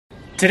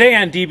Today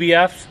on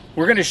DBF,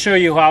 we're going to show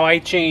you how I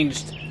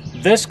changed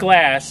this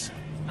glass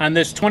on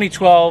this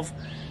 2012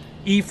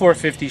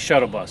 E450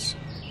 shuttle bus.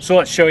 So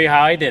let's show you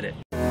how I did it.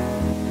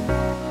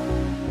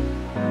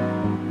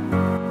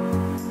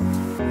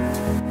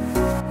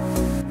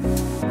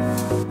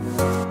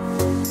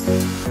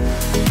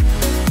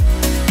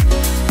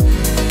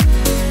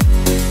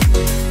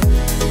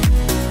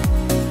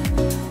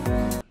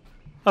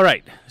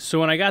 Alright, so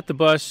when I got the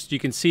bus, you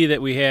can see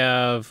that we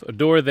have a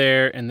door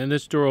there, and then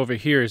this door over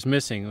here is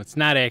missing. It's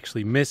not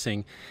actually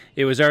missing.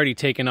 It was already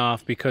taken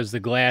off because the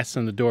glass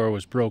on the door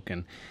was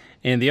broken.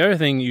 And the other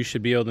thing you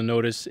should be able to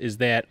notice is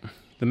that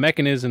the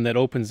mechanism that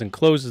opens and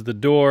closes the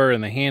door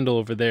and the handle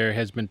over there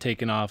has been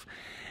taken off.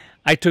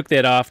 I took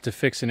that off to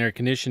fix an air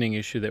conditioning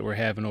issue that we're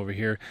having over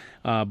here.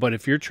 But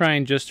if you're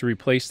trying just to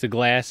replace the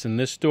glass in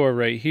this door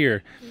right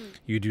here,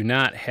 you do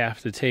not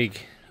have to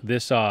take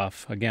this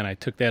off. Again, I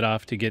took that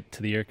off to get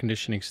to the air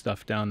conditioning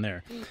stuff down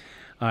there.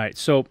 All right,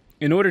 so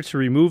in order to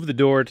remove the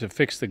door to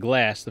fix the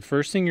glass, the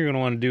first thing you're going to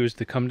want to do is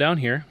to come down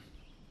here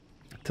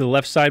to the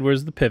left side.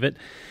 Where's the pivot?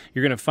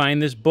 You're going to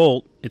find this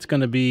bolt. It's going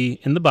to be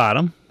in the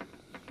bottom,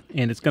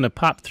 and it's going to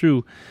pop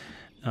through,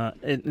 and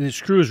it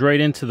screws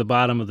right into the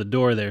bottom of the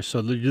door there.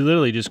 So you're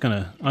literally just going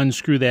to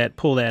unscrew that,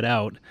 pull that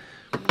out.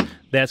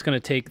 That's going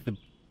to take the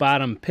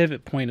bottom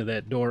pivot point of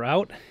that door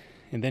out.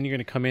 And then you're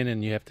going to come in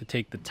and you have to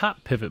take the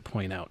top pivot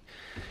point out.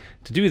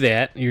 To do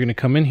that, you're going to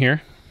come in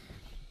here,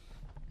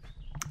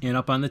 and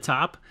up on the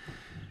top,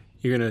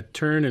 you're going to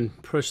turn and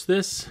push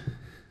this,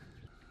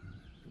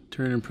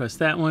 turn and press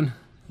that one.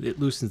 It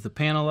loosens the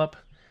panel up.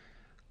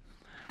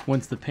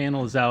 Once the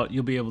panel is out,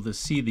 you'll be able to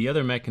see the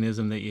other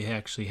mechanism that you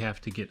actually have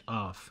to get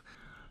off.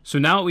 So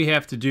now what we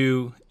have to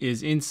do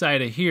is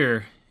inside of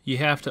here, you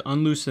have to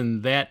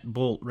unloosen that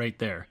bolt right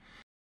there.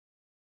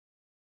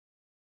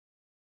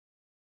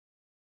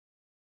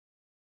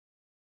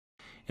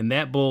 And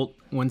that bolt,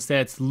 once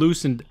that's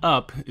loosened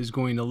up, is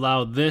going to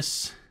allow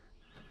this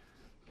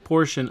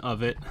portion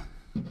of it,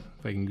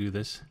 if I can do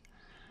this,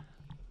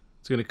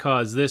 it's going to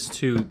cause this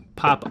to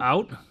pop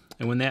out.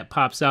 And when that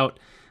pops out,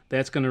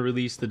 that's going to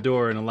release the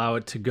door and allow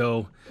it to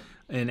go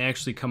and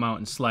actually come out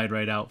and slide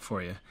right out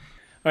for you.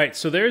 All right,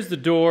 so there's the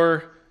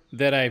door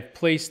that I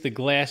placed the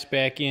glass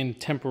back in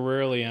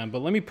temporarily on.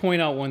 But let me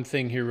point out one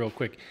thing here real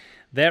quick.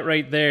 That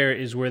right there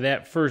is where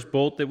that first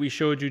bolt that we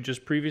showed you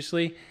just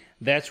previously,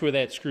 that's where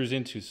that screws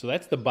into. So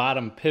that's the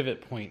bottom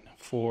pivot point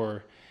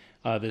for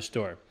this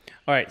door.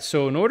 All right,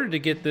 so in order to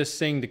get this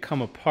thing to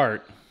come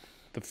apart,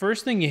 the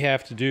first thing you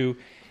have to do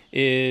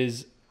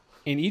is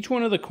in each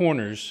one of the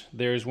corners,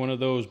 there's one of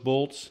those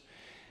bolts.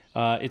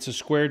 It's a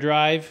square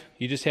drive.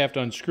 You just have to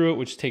unscrew it,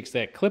 which takes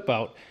that clip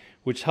out,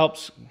 which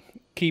helps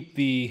keep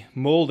the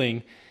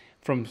molding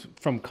from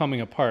coming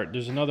apart.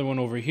 There's another one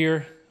over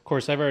here. Of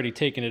course, I've already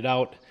taken it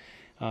out.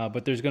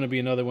 But there's going to be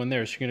another one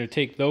there. So you're going to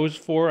take those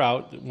four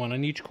out, one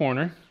on each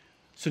corner.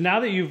 So now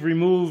that you've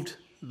removed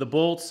the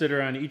bolts that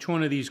are on each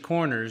one of these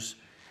corners,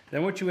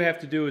 then what you have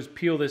to do is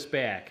peel this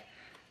back.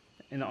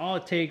 And all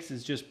it takes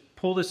is just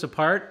pull this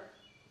apart,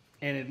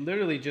 and it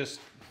literally just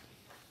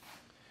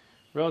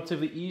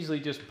relatively easily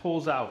just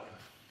pulls out.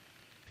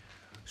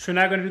 So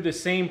we're now going to do the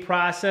same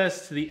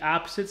process to the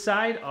opposite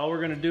side. All we're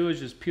going to do is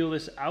just peel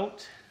this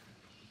out.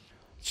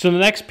 So the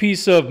next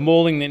piece of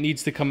molding that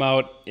needs to come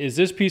out is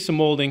this piece of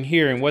molding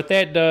here. And what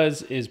that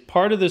does is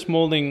part of this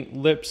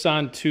molding lips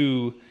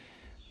onto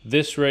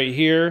this right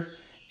here.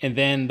 And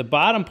then the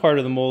bottom part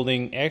of the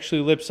molding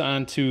actually lips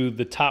onto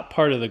the top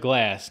part of the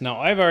glass. Now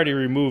I've already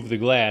removed the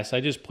glass.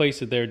 I just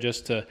placed it there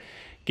just to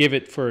give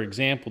it for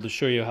example to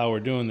show you how we're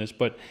doing this.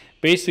 But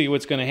basically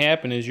what's going to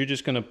happen is you're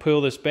just going to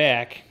peel this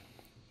back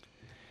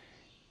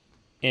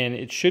and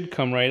it should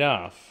come right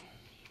off.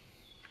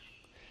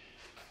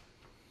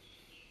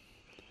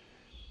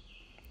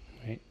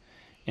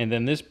 And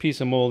then this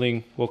piece of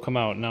molding will come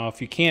out. Now,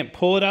 if you can't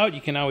pull it out, you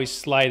can always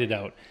slide it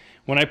out.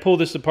 When I pulled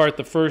this apart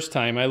the first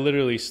time, I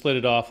literally slid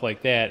it off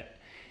like that.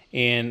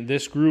 And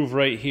this groove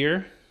right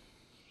here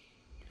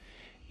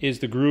is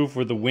the groove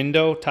where the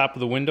window, top of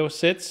the window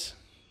sits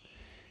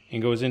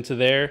and goes into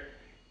there.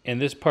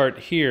 And this part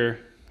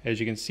here, as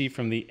you can see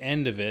from the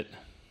end of it,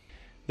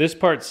 this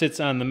part sits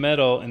on the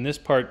metal and this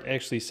part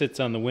actually sits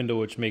on the window,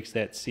 which makes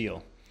that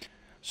seal.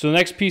 So the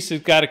next piece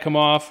that's got to come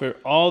off are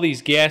all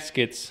these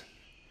gaskets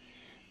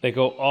that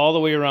go all the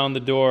way around the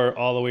door,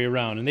 all the way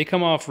around. And they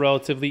come off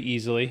relatively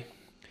easily.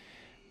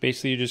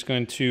 Basically, you're just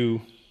going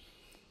to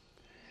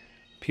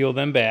peel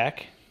them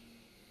back.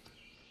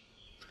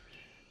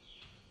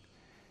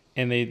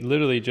 And they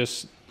literally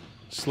just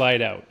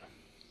slide out.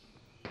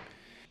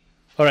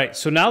 All right,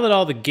 so now that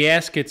all the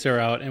gaskets are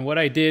out, and what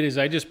I did is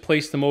I just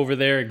placed them over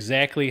there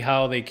exactly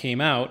how they came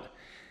out.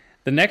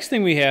 The next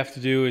thing we have to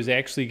do is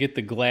actually get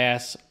the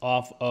glass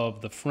off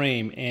of the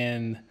frame.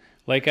 And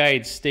like I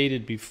had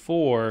stated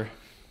before,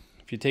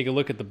 if you take a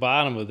look at the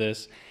bottom of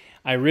this,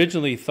 I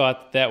originally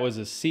thought that was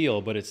a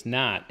seal, but it's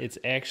not. It's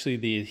actually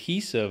the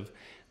adhesive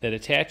that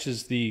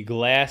attaches the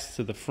glass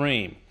to the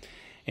frame.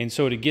 And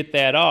so to get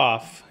that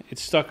off,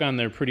 it's stuck on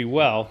there pretty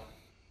well.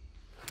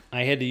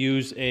 I had to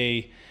use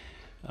a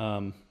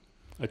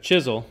a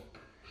chisel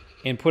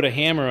and put a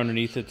hammer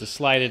underneath it to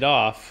slide it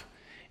off.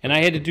 And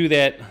I had to do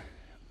that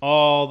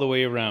all the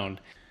way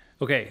around.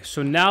 Okay,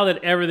 so now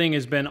that everything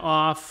has been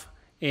off,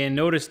 and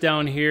notice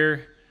down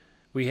here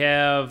we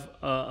have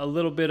a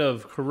little bit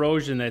of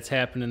corrosion that's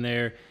happening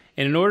there.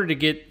 And in order to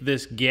get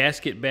this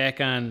gasket back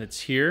on that's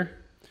here,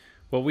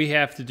 what we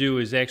have to do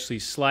is actually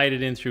slide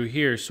it in through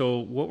here. So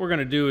what we're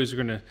gonna do is we're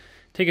gonna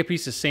take a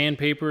piece of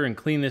sandpaper and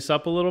clean this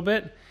up a little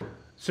bit.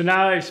 So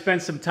now I've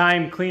spent some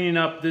time cleaning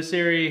up this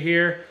area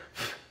here,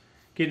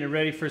 getting it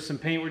ready for some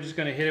paint. We're just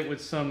gonna hit it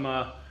with some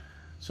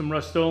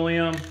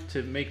Rust-Oleum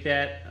to make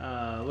that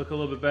look a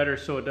little bit better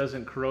so it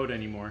doesn't corrode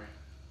anymore.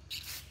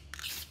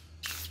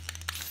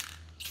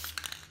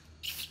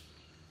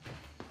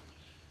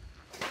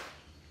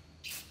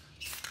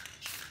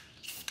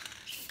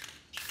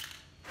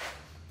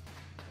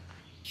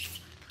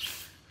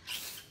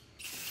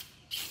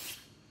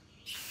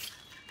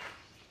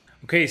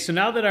 Okay, so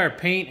now that our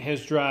paint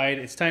has dried,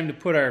 it's time to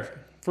put our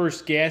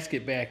first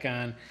gasket back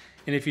on.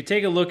 And if you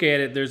take a look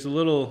at it, there's a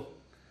little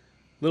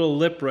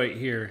lip right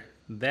here.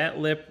 That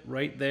lip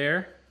right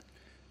there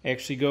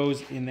actually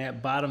goes in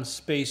that bottom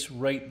space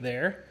right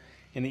there.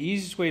 And the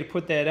easiest way to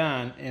put that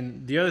on,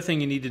 and the other thing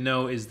you need to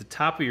know is the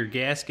top of your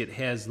gasket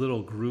has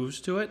little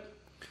grooves to it.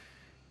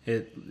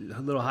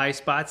 Little high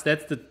spots.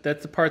 That's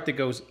the part that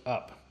goes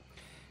up.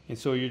 And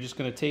so you're just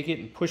going to take it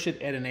and push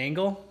it at an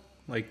angle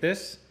like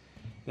this.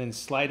 Then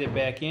slide it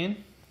back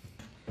in,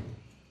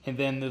 and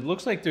then it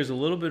looks like there's a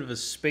little bit of a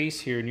space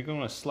here, and you're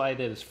going to slide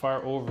that as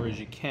far over as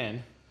you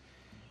can,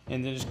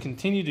 and then just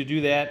continue to do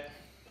that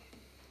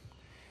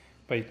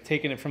by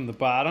taking it from the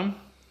bottom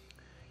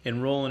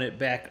and rolling it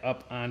back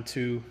up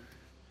onto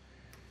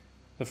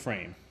the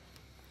frame.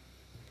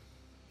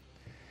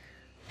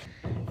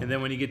 And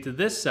then when you get to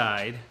this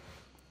side,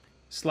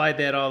 slide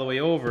that all the way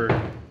over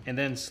and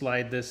then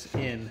slide this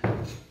in.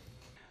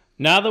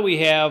 Now that we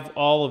have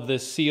all of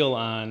this seal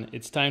on,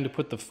 it's time to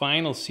put the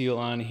final seal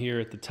on here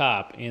at the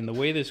top. And the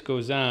way this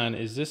goes on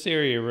is this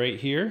area right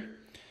here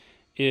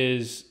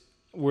is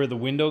where the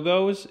window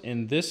goes,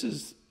 and this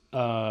is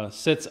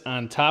sits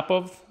on top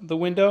of the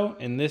window,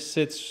 and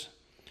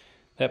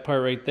that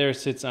part right there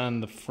sits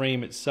on the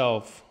frame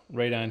itself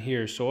right on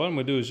here. So what I'm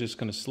going to do is just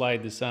going to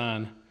slide this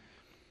on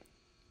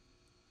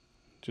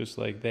just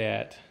like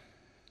that.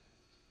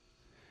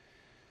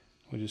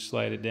 We'll just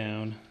slide it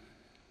down.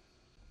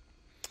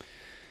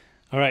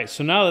 All right,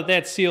 so now that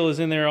that seal is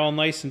in there all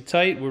nice and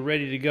tight, we're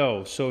ready to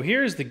go. So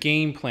here's the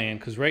game plan,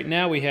 because right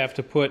now we have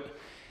to put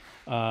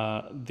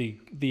the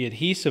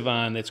adhesive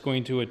on that's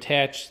going to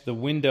attach the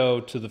window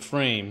to the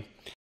frame.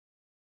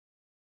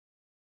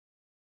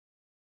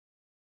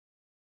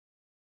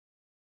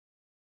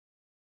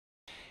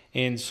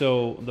 And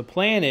so the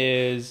plan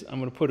is I'm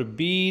going to put a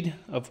bead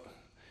of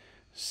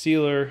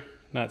adhesive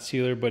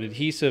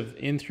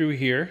in through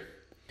here.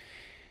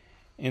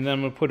 And then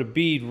I'm going to put a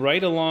bead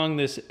right along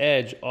this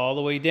edge all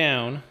the way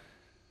down.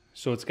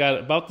 So it's got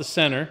about the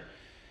center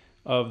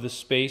of the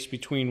space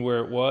between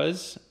where it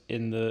was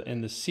in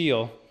the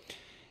seal.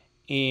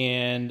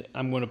 And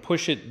I'm going to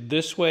push it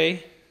this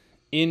way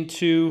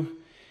into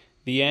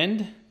the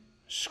end,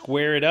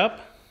 square it up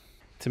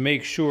to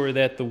make sure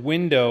that the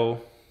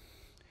window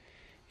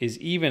is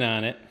even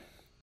on it.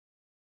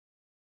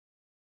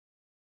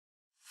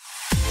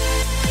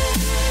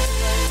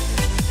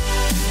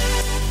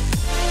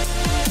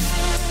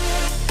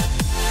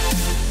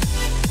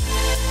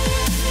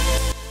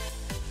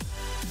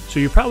 So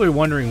you're probably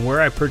wondering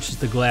where I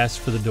purchased the glass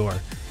for the door.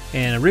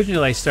 And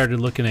originally I started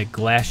looking at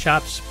glass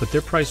shops, but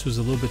their price was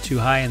a little bit too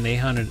high and they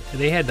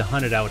had to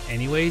hunt it out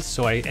anyways.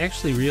 So I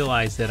actually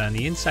realized that on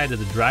the inside of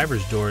the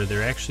driver's door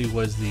there actually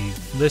was the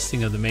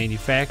listing of the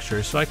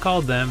manufacturer. So I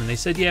called them and they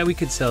said, yeah, we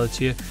could sell it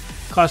to you. It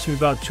cost me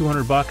about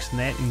 $200, and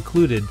that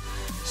included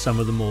some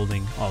of the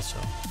molding also.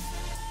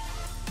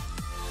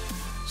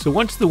 So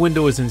once the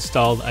window was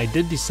installed, I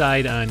did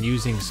decide on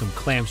using some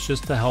clamps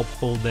just to help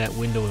hold that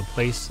window in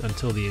place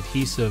until the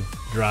adhesive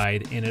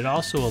dried, and it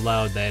also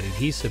allowed that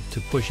adhesive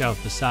to push out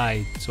the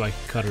side so I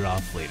could cut it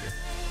off later.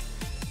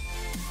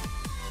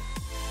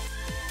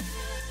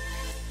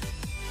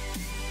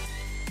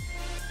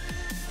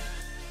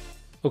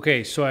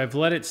 Okay, so I've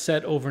let it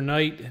set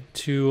overnight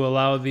to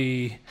allow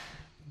the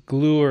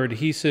glue or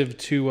adhesive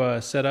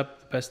to set up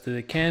the best that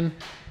it can.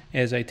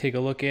 As I take a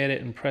look at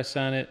it and press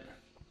on it,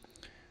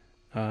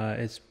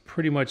 it's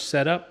pretty much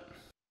set up.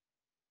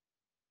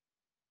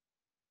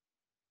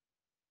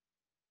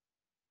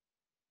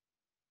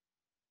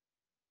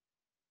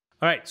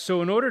 All right,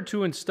 so in order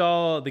to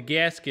install the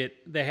gasket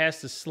that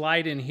has to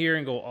slide in here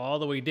and go all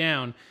the way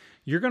down,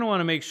 you're going to want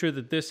to make sure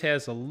that this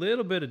has a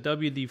little bit of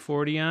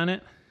WD-40 on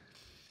it.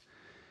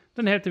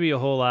 Doesn't have to be a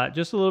whole lot,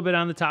 just a little bit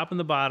on the top and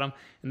the bottom,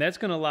 and that's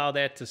going to allow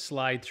that to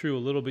slide through a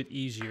little bit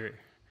easier.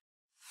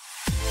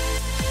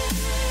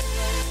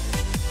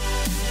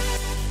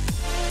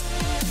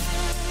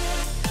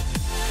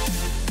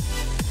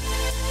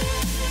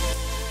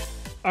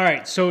 All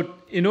right, so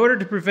in order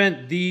to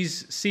prevent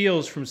these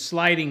seals from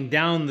sliding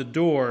down the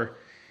door,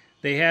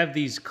 they have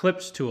these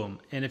clips to them.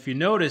 And if you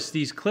notice,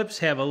 these clips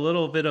have a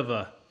little bit of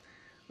a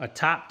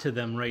top to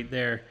them right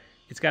there.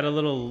 It's got a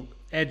little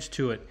edge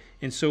to it.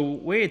 And so the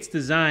way it's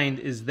designed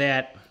is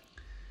that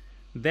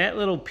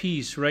little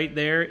piece right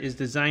there is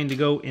designed to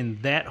go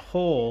in that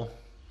hole,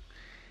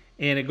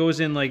 and it goes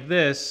in like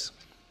this.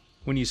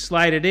 When you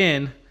slide it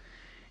in,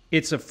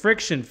 it's a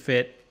friction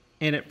fit,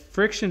 and it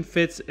friction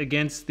fits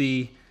against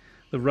the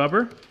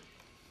rubber.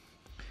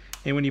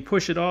 And when you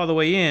push it all the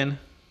way in,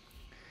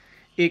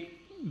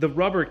 the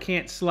rubber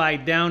can't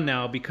slide down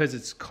now because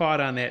it's caught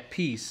on that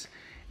piece.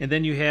 And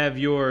then you have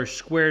your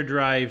square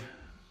drive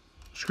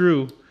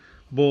screw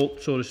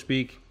bolt, so to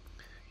speak,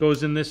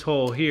 goes in this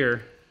hole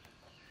here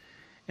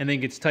and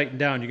then gets tightened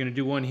down. You're going to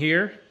do one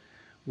here,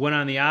 one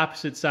on the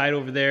opposite side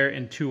over there,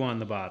 and two on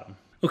the bottom.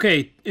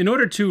 Okay, in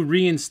order to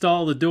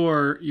reinstall the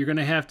door, you're going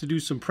to have to do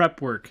some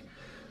prep work.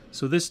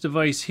 So this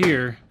device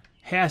here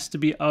has to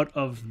be out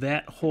of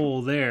that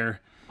hole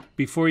there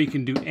before you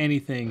can do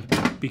anything,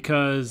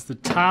 because the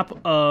top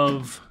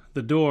of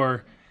the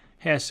door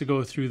has to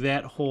go through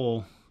that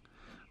hole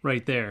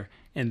right there,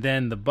 and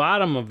then the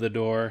bottom of the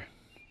door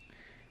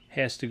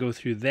has to go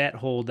through that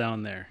hole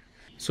down there.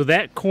 So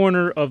that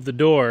corner of the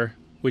door,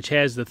 which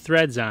has the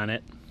threads on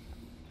it,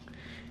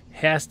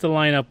 has to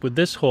line up with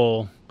this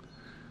hole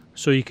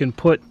so you can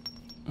put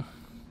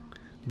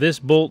this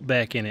bolt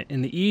back in it.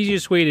 And the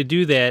easiest way to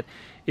do that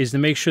is to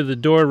make sure the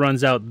door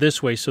runs out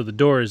this way so the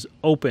door is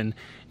open. And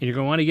you're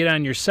going to want to get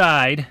on your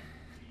side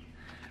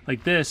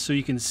like this so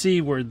you can see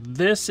where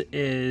this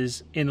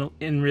is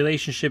in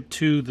relationship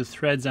to the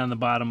threads on the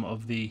bottom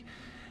of the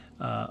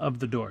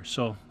door.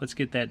 So let's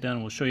get that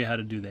done. We'll show you how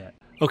to do that.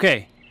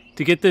 Okay,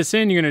 to get this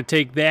in, you're going to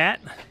take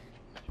that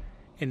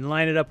and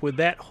line it up with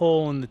that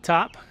hole in the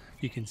top.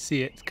 You can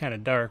see it, it's kind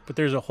of dark, but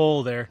there's a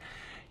hole there.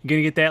 You're going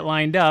to get that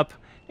lined up,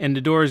 and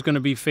the door is going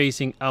to be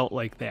facing out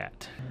like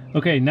that.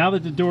 Okay, now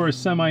that the door is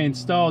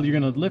semi-installed, you're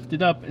going to lift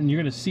it up, and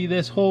you're going to see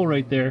this hole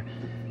right there.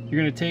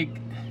 You're going to take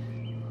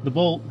the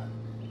bolt,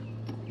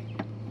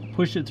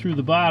 push it through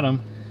the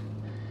bottom,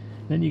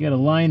 then you got to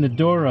line the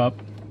door up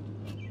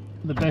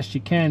the best you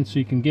can so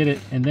you can get it,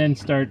 and then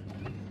start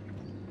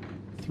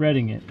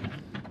threading it.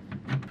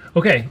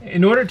 Okay,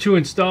 in order to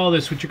install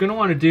this, what you're going to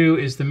want to do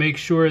is to make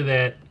sure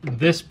that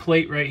this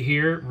plate right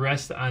here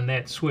rests on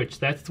that switch.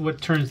 That's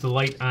what turns the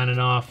light on and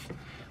off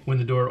when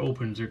the door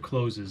opens or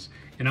closes.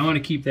 And I want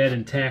to keep that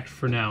intact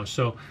for now.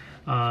 So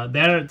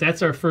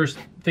that's our first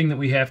thing that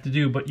we have to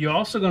do. But you're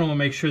also going to want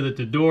to make sure that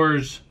the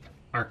doors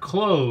are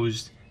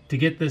closed to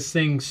get this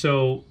thing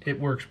so it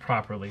works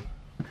properly.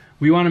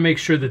 We want to make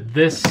sure that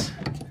this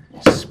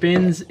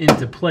spins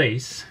into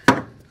place.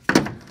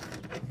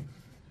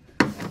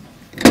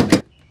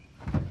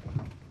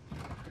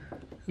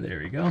 There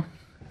we go.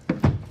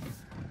 All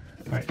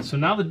right, so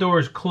now the door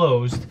is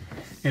closed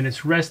and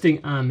it's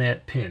resting on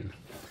that pin.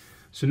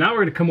 So now we're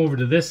going to come over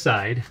to this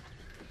side,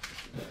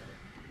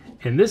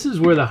 and this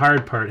is where the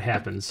hard part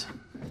happens.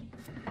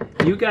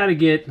 You got to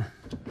get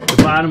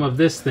the bottom of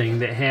this thing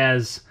that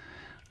has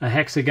a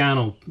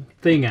hexagonal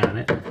thing on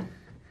it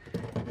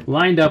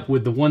lined up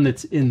with the one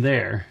that's in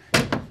there,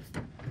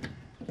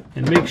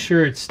 and make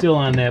sure it's still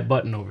on that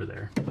button over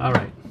there. All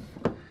right.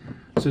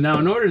 So now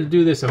in order to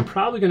do this, I'm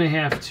probably going to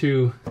have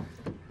to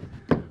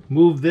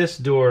move this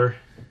door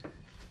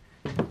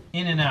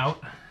in and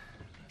out,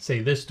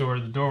 say this door,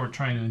 the door we're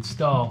trying to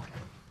install,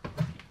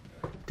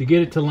 to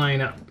get it to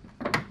line up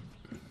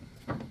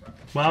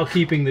while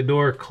keeping the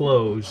door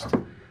closed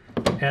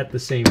at the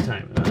same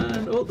time.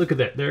 Oh, look at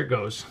that, there it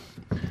goes.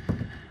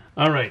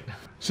 All right,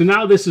 so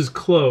now this is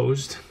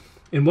closed,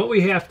 and what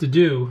we have to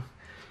do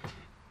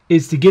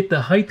is to get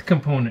the height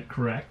component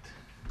correct.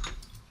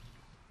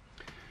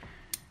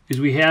 Is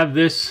we have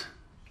this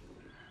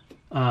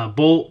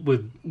bolt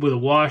with a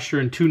washer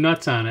and two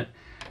nuts on it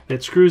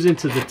that screws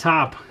into the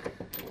top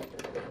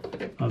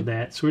of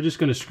that. So we're just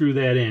going to screw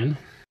that in.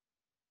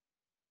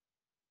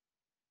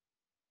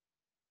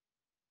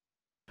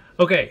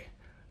 Okay,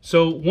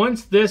 so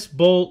once this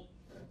bolt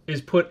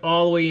is put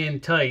all the way in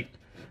tight,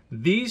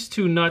 these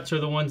two nuts are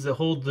the ones that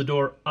hold the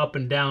door up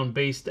and down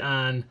based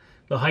on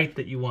the height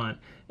that you want.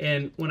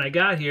 And when I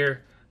got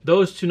here,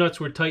 those two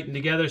nuts were tightened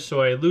together,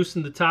 so I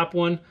loosened the top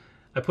one.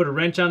 I put a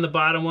wrench on the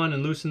bottom one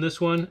and loosened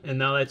this one, and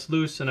now that's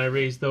loose, and I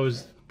raised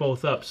those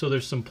both up. So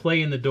there's some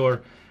play in the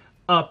door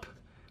up,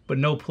 but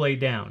no play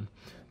down.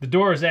 The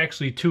door is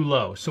actually too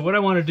low. So what I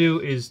want to do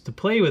is to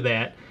play with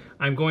that,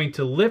 I'm going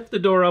to lift the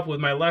door up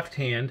with my left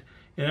hand,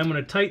 and I'm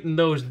going to tighten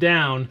those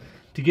down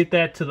to get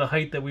that to the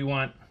height that we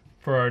want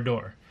for our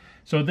door.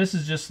 So this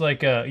is just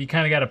like you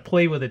kind of got to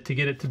play with it to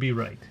get it to be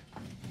right.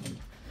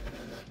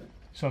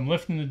 So I'm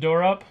lifting the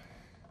door up,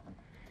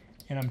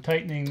 and I'm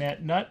tightening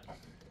that nut.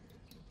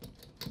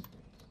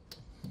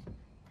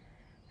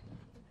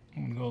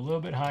 I'm going to go a little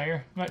bit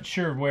higher. I'm not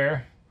sure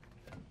where.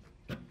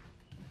 All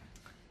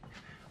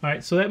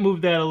right, so that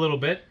moved that a little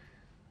bit.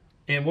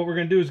 And what we're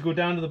going to do is go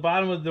down to the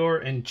bottom of the door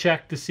and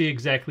check to see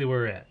exactly where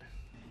we're at.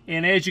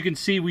 And as you can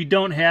see, we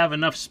don't have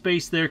enough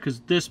space there because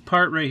this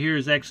part right here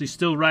is actually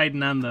still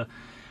riding on the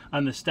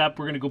on the step.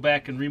 We're going to go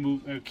back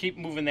and keep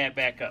moving that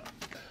back up.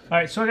 All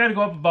right, so I got to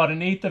go up about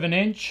 1/8 of an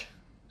inch.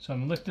 So I'm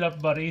going to lift it up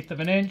about 1/8 of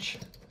an inch.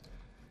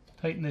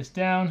 Tighten this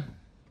down.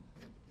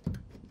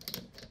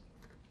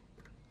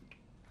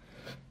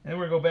 And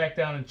we're going to go back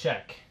down and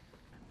check.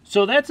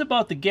 So that's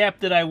about the gap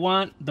that I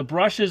want. The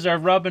brushes are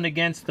rubbing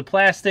against the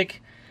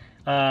plastic.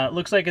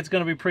 Looks like it's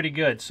going to be pretty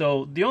good.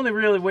 So the only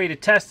really way to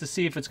test to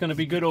see if it's going to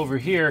be good over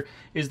here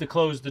is to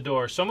close the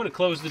door. So I'm going to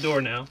close the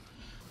door now.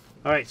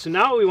 All right, so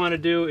now what we want to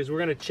do is we're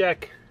going to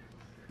check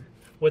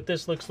what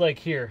this looks like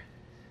here.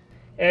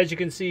 As you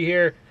can see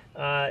here,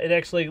 it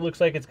actually looks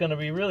like it's going to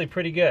be really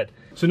pretty good.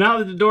 So now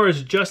that the door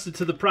is adjusted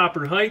to the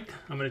proper height,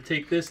 I'm going to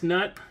take this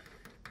nut,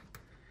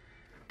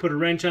 put a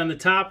wrench on the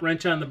top,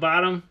 wrench on the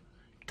bottom,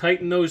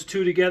 tighten those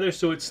two together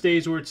so it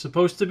stays where it's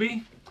supposed to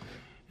be.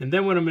 And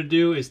then what I'm going to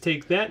do is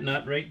take that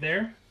nut right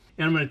there,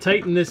 and I'm going to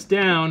tighten this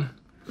down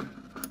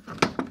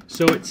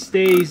so it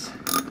stays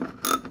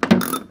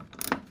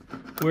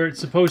where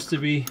it's supposed to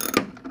be.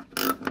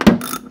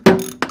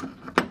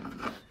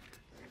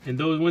 And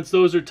once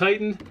those are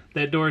tightened,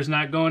 that door is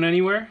not going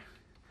anywhere.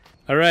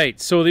 All right,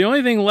 so the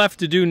only thing left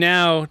to do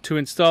now to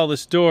install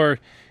this door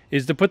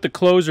is to put the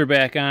closer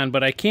back on,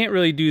 but I can't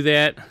really do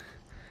that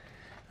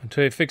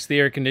until I fix the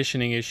air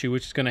conditioning issue,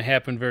 which is going to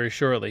happen very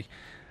shortly.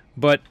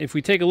 But if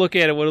we take a look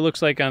at it, what it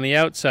looks like on the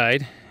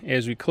outside,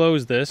 as we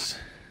close this,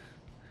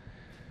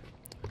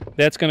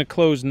 that's going to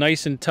close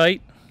nice and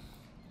tight.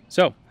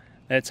 So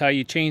that's how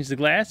you change the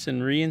glass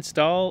and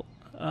reinstall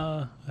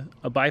a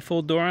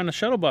bifold door on a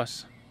shuttle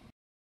bus.